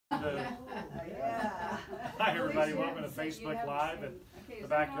Hi everybody, welcome to Facebook Live at the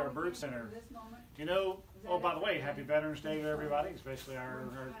Backyard Bird Center. You know, oh by the way, happy Veterans Day to everybody, especially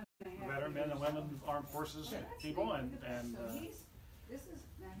our veteran men and women, armed forces people, and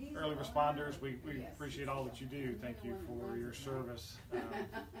early responders. We appreciate all that you do. Thank you for your service.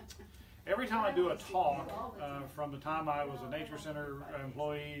 Every time I do a talk, from the time I was a Nature Center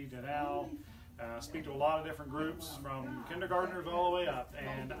employee to now, speak to a lot of different groups from kindergartners all the way up,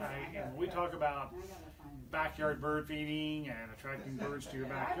 and when we talk about backyard bird feeding and attracting birds to your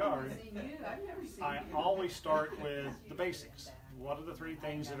backyard, I always start with the basics. What are the three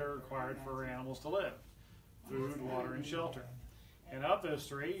things that are required for animals to live? Food, water, and shelter. And of those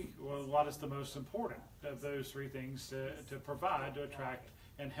three, well, what is the most important of those three things to provide to attract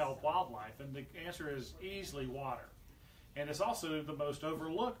and help wildlife? And the answer is easily water. And it's also the most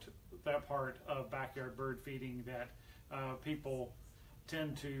overlooked that part of backyard bird feeding that people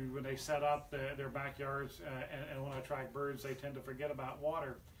tend to, when they set up their backyards and want to attract birds, they tend to forget about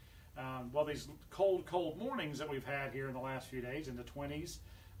water. Well, these cold mornings that we've had here in the last few days in the 20s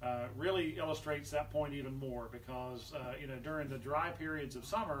really illustrates that point even more, because you know, during the dry periods of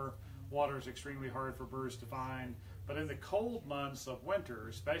summer, water is extremely hard for birds to find. But in the cold months of winter,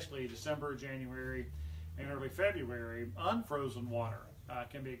 especially December, January, and early February, unfrozen water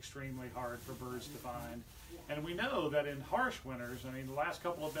can be extremely hard for birds to find. And we know that in harsh winters, I mean, the last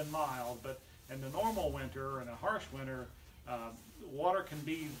couple have been mild, but in the normal winter and a harsh winter, water can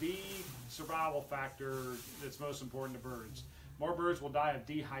be the survival factor that's most important to birds. More birds will die of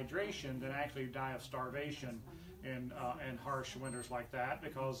dehydration than actually die of starvation in harsh winters like that,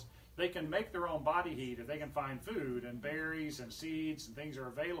 because they can make their own body heat if they can find food, and berries and seeds and things are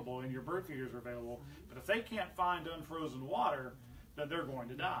available, and your bird feeders are available. But if they can't find unfrozen water, then they're going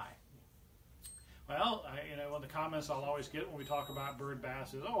to die. Well, you know, one of the comments I'll always get when we talk about bird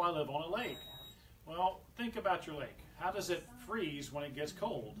baths is, oh, I live on a lake. Well, think about your lake. How does it freeze when it gets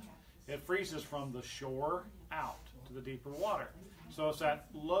cold? It freezes from the shore out to the deeper water. So it's that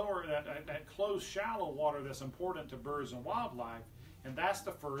lower, that close, shallow water that's important to birds and wildlife, and that's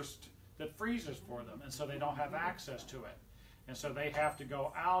the first that freezes for them, and so they don't have access to it. And so they have to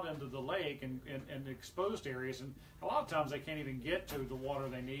go out into the lake and exposed areas, and a lot of times they can't even get to the water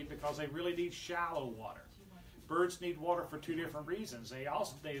they need because they really need shallow water. Birds need water for two different reasons. They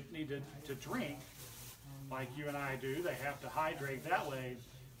need to drink, like you and I do. They have to hydrate that way,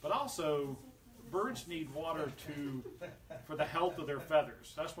 but also birds need water for the health of their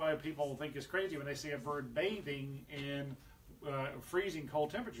feathers. That's why people think it's crazy when they see a bird bathing in freezing cold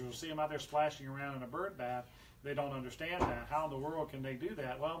temperatures. You'll see them out there splashing around in a bird bath. They don't understand that. How in the world can they do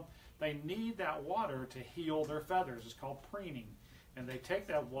that? Well, they need that water to heal their feathers. It's called preening. And they take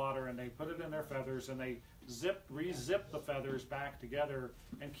that water and they put it in their feathers, and they re-zip the feathers back together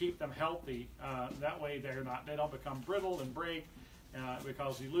and keep them healthy. That way they don't become brittle and break,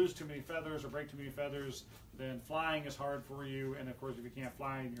 because you lose too many feathers or break too many feathers, then flying is hard for you. And of course, if you can't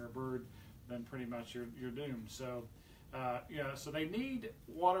fly and you're a bird, then pretty much you're doomed. So yeah, so they need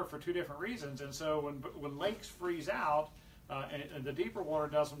water for two different reasons. And so when lakes freeze out, and the deeper water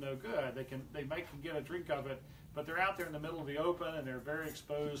does them no good, they can get a drink of it, but they're out there in the middle of the open and they're very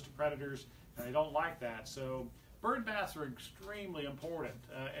exposed to predators, and they don't like that. So bird baths are extremely important.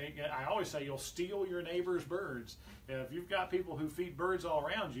 I always say you'll steal your neighbor's birds. If you've got people who feed birds all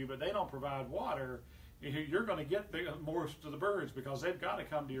around you, but they don't provide water, you're going to get most of the birds, because they've got to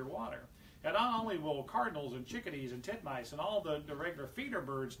come to your water. And not only will cardinals and chickadees and titmice and all the regular feeder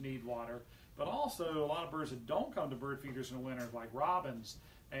birds need water, but also a lot of birds that don't come to bird feeders in the winter, like robins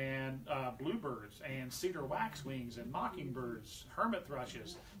and bluebirds and cedar waxwings and mockingbirds, hermit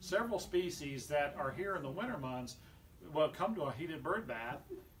thrushes, several species that are here in the winter months will come to a heated bird bath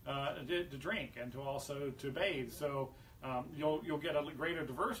to drink and to bathe. So you'll get a greater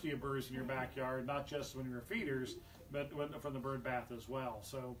diversity of birds in your backyard, not just when you're feeders, but from the bird bath as well.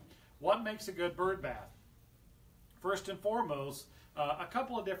 So what makes a good bird bath? First and foremost, a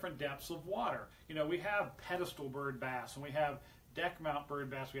couple of different depths of water. You know, we have pedestal bird baths, and we have deck mount bird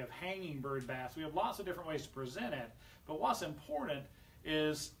baths, we have hanging bird baths. We have lots of different ways to present it, but what's important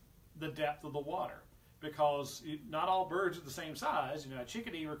is the depth of the water, because not all birds are the same size. You know, a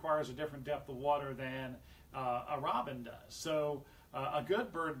chickadee requires a different depth of water than a robin does. So a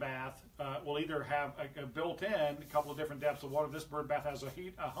good bird bath will either have a built-in a couple of different depths of water. This bird bath has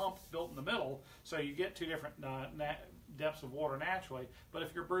a hump built in the middle, so you get two different depths of water naturally. But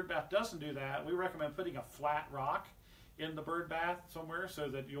if your bird bath doesn't do that, we recommend putting a flat rock in the bird bath somewhere so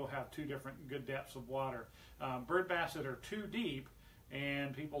that you'll have two different good depths of water. Bird baths that are too deep,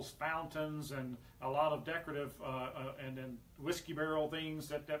 and people's fountains and a lot of decorative and then whiskey barrel things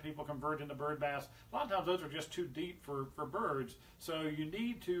that people convert into bird baths. A lot of times those are just too deep for birds, so you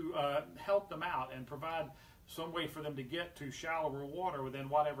need to help them out and provide some way for them to get to shallower water within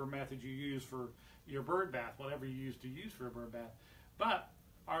whatever method you use for your bird bath, whatever you use for a bird bath. But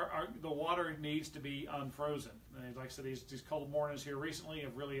the water needs to be unfrozen. And like I said, these cold mornings here recently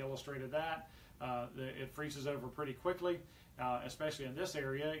have really illustrated that. It freezes over pretty quickly, especially in this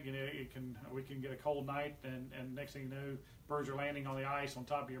area. You know, we can get a cold night, and next thing you know, birds are landing on the ice on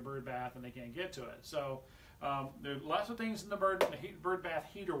top of your bird bath, and they can't get to it. So there's lots of things in the bird bath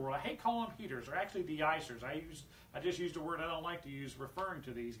heater world. I hate calling them heaters. They're actually de-icers. I just used a word I don't like to use referring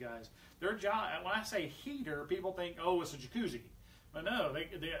to these guys. Their job, when I say heater, people think, oh, it's a jacuzzi. But no,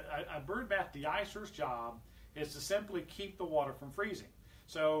 a bird bath de-icer's job is to simply keep the water from freezing.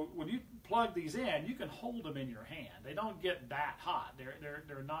 So when you plug these in, you can hold them in your hand. They don't get that hot.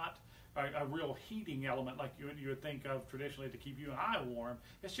 They're not a real heating element like you would think of traditionally to keep you and I warm.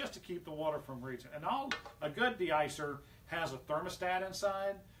 It's just to keep the water from freezing. And a good de-icer has a thermostat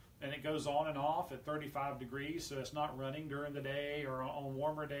inside, and it goes on and off at 35 degrees, so it's not running during the day or on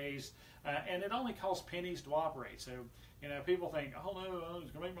warmer days. And it only costs pennies to operate. So, you know, people think, oh no,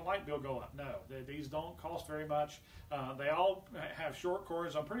 it's going to make my light bill go up. No, these don't cost very much. They all have short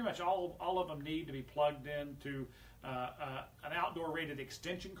cords. Pretty much all of them need to be plugged into an outdoor rated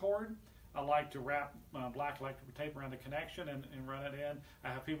extension cord. I like to wrap black electrical tape around the connection and run it in. I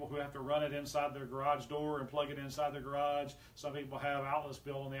have people who have to run it inside their garage door and plug it inside their garage. Some people have outlets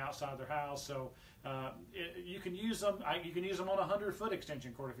built on the outside of their house. So you can use them. You can use them on a 100-foot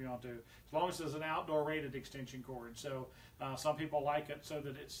extension cord if you want to, as long as it's an outdoor rated extension cord. So some people like it so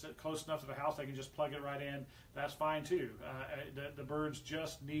that it's close enough to the house they can just plug it right in. That's fine too. The birds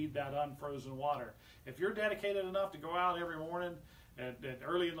just need that unfrozen water. If you're dedicated enough to go out every morning at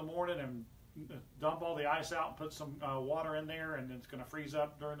early in the morning and dump all the ice out and put some water in there, and it's going to freeze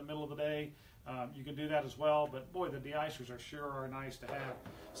up during the middle of the day, you can do that as well. But boy, the de-icers are nice to have.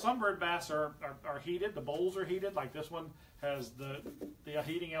 Some bird baths are heated. The bowls are heated. Like this one has the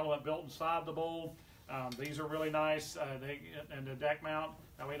heating element built inside the bowl. These are really nice. And the deck mount,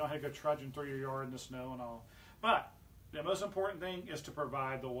 that way you don't have to go trudging through your yard in the snow and all. But the most important thing is to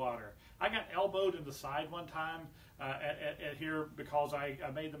provide the water. I got elbowed in the side one time at here because I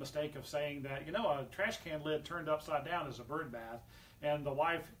made the mistake of saying that, you know, a trash can lid turned upside down is a bird bath. And the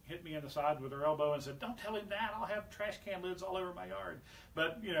wife hit me in the side with her elbow and said, don't tell him that, I'll have trash can lids all over my yard.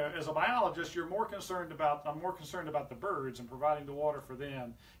 But, you know, as a biologist, I'm more concerned about the birds and providing the water for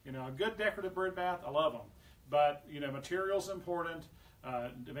them. You know, a good decorative bird bath, I love them. But, you know, material's important.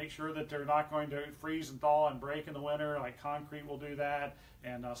 To make sure that they're not going to freeze and thaw and break in the winter, like concrete will do that,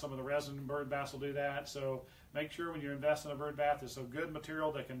 and some of the resin bird baths will do that. So make sure when you invest in a bird bath, it's a good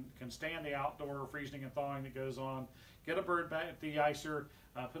material that can stand the outdoor freezing and thawing that goes on. Get a bird bath de-icer,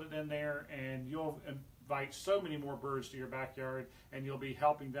 put it in there, and you'll invite so many more birds to your backyard, and you'll be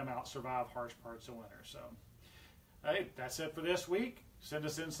helping them out survive harsh parts of winter. So, hey, that's it for this week. Send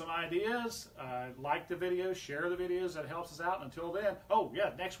us in some ideas. Like the videos, share the videos. That helps us out. Until then, oh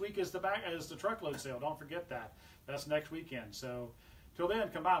yeah, next week is the truckload sale. Don't forget that. That's next weekend. So, till then,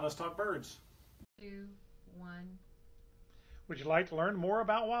 come by. Let's talk birds. 2, 1. Would you like to learn more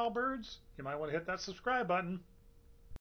about wild birds? You might want to hit that subscribe button.